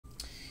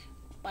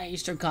My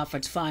Eastern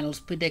Conference Finals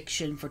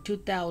prediction for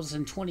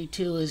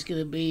 2022 is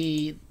going to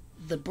be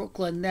the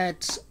Brooklyn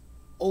Nets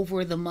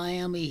over the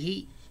Miami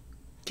Heat.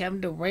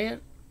 Kevin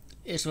Durant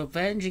is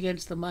revenge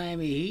against the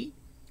Miami Heat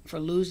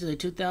for losing the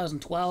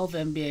 2012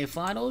 NBA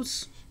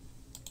Finals.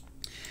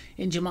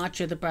 In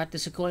Gematria, the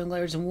practice of coin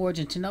letters and words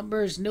into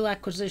numbers. New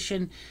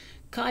acquisition,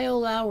 Kyle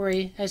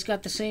Lowry has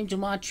got the same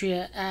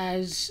Gematria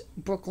as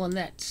Brooklyn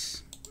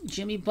Nets.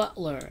 Jimmy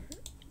Butler,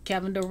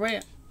 Kevin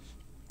Durant,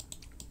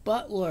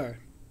 Butler,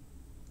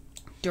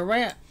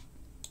 Durant,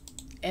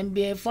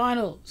 NBA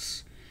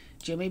Finals.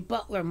 Jimmy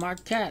Butler,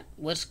 Marquette,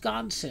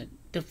 Wisconsin.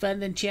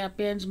 Defending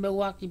champions,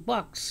 Milwaukee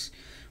Bucks.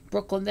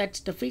 Brooklyn Nets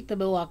defeat the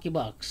Milwaukee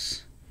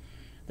Bucks.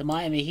 The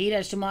Miami Heat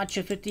has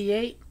Gematria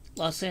 58.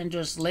 Los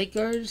Angeles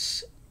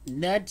Lakers,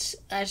 Nets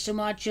has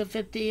Gematria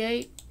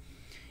 58.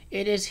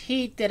 It is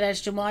Heat that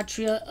has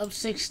Gematria of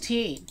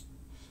 16.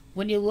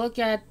 When you look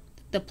at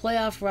the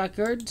playoff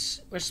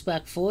records,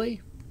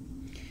 respectfully,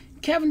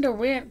 Kevin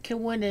Durant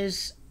can win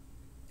his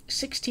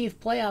 16th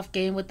playoff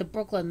game with the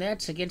Brooklyn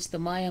Nets against the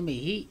Miami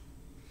Heat.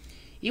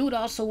 He would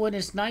also win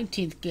his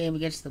 19th game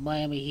against the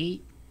Miami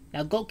Heat.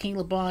 Now, GOAT King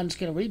LeBron's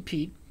going to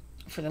repeat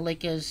for the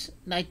Lakers'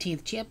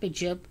 19th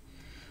championship.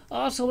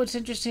 Also, what's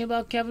interesting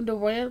about Kevin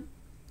Durant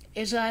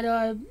is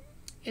that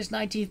his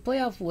 19th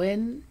playoff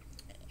win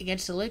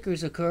against the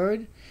Lakers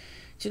occurred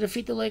to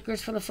defeat the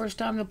Lakers for the first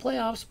time in the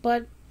playoffs,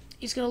 but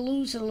he's going to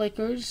lose to the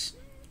Lakers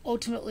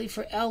ultimately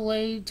for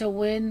LA to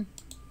win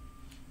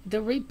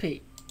the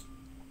repeat.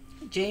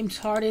 James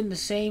Harden, the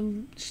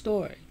same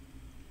story.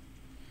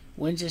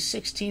 Wins his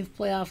 16th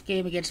playoff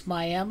game against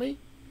Miami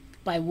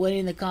by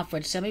winning the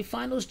conference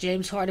semifinals.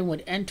 James Harden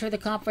would enter the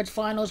conference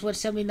finals with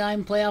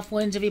 79 playoff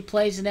wins if he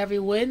plays in every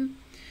win.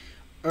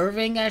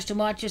 Irving has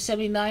Gematria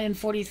 79 and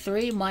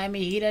 43.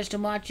 Miami Heat has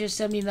Gematria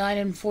 79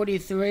 and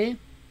 43.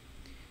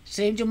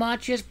 Same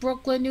Gematria as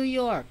Brooklyn, New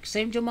York.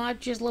 Same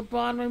Gematria as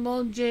LeBron,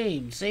 Ramon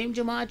James. Same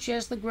Gematria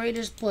as the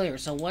greatest player.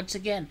 So once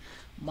again,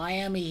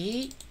 Miami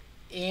Heat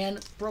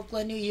and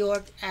Brooklyn, New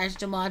York has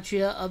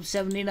Gematria of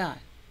 79.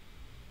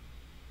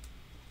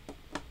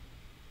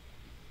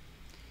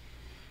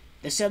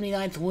 The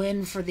 79th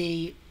win for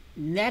the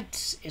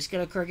Nets is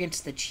going to occur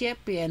against the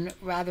champion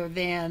rather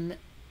than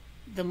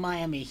the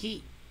Miami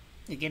Heat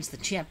against the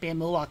champion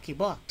Milwaukee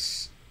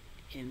Bucks.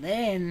 And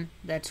then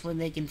that's when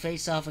they can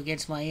face off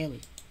against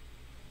Miami.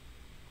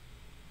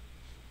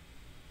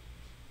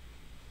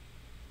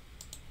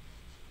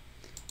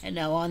 And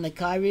now on to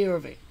Kyrie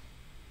Irving.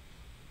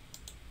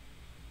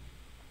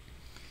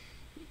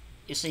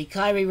 You see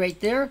Kyrie right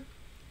there.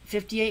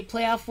 58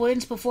 playoff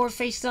wins before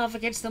facing off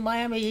against the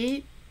Miami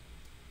Heat.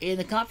 In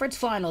the conference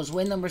finals,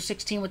 win number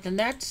 16 with the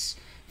Nets.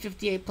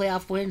 58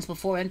 playoff wins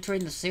before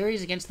entering the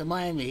series against the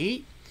Miami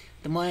Heat.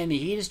 The Miami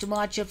Heat is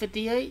Gematria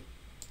 58.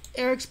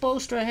 Eric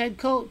Spoelstra, head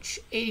coach,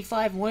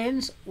 85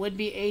 wins, would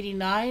be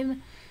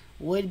 89,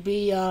 would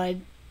be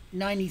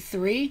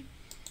 93.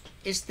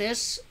 Is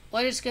this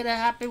what is going to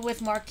happen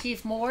with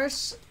Markieff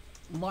Morris?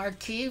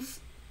 Markieff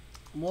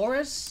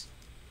Morris?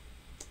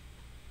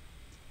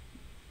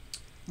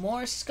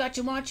 Morris got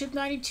Gematria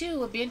 92. It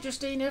would be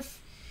interesting if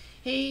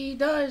he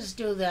does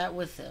do that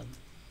with them.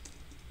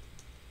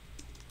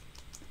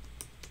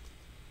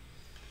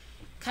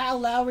 Kyle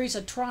Lowry's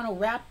a Toronto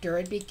Raptor.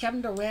 It'd be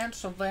Kevin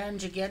Durant's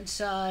revenge against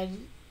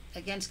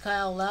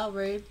Kyle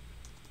Lowry.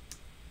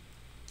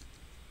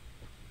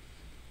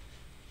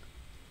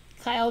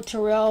 Kyle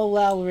Terrell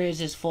Lowry is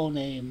his full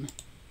name.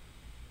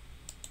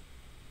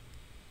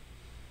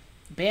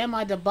 Bam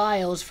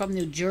Adebayo's from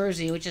New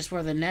Jersey, which is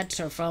where the Nets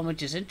are from,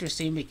 which is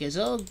interesting because,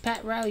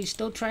 Pat Riley's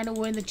still trying to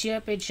win the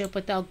championship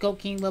without GOAT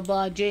King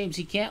LeBron James.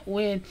 He can't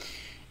win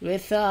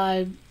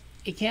without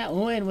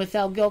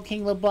GOAT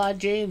King LeBron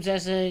James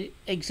as an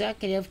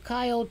executive.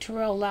 Kyle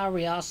Terrell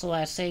Lowry also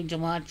has same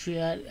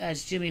Gematria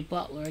as Jimmy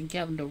Butler and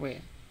Kevin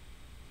Durant.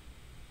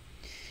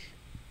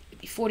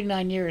 It'd be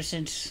 49 years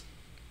since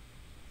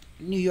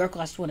New York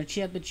last won a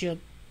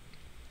championship.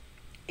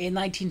 In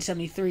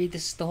 1973,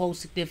 this is the whole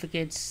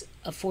significance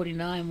of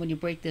 49 when you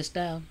break this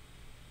down.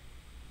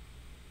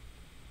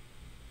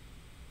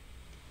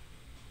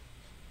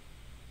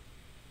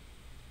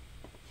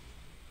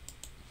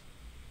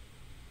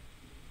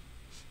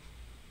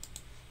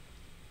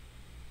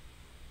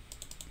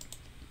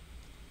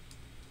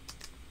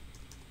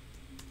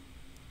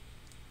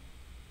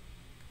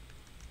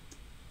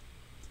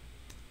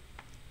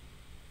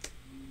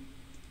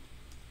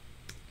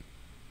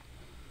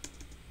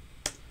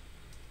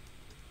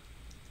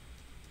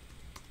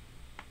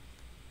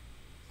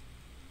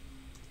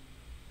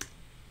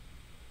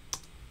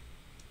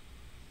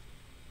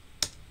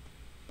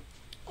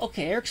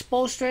 Okay, Eric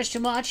Spoelstra's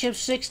Gematria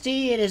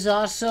 60. It is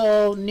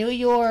also New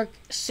York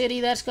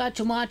City that's got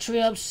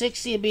Gematria up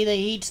 60. It'd be the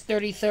Heat's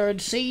 33rd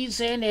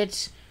season.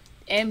 It's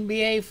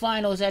NBA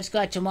Finals that's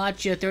got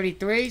Gematria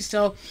 33.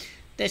 So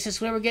this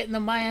is where we're getting the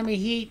Miami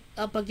Heat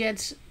up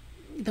against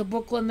the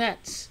Brooklyn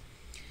Nets.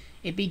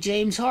 It'd be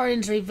James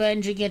Harden's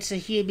revenge against the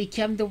Heat. It'd be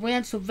Kevin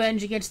Durant's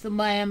revenge against the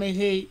Miami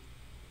Heat.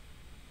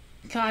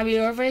 Kyrie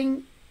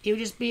Irving, he would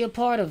just be a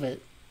part of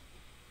it.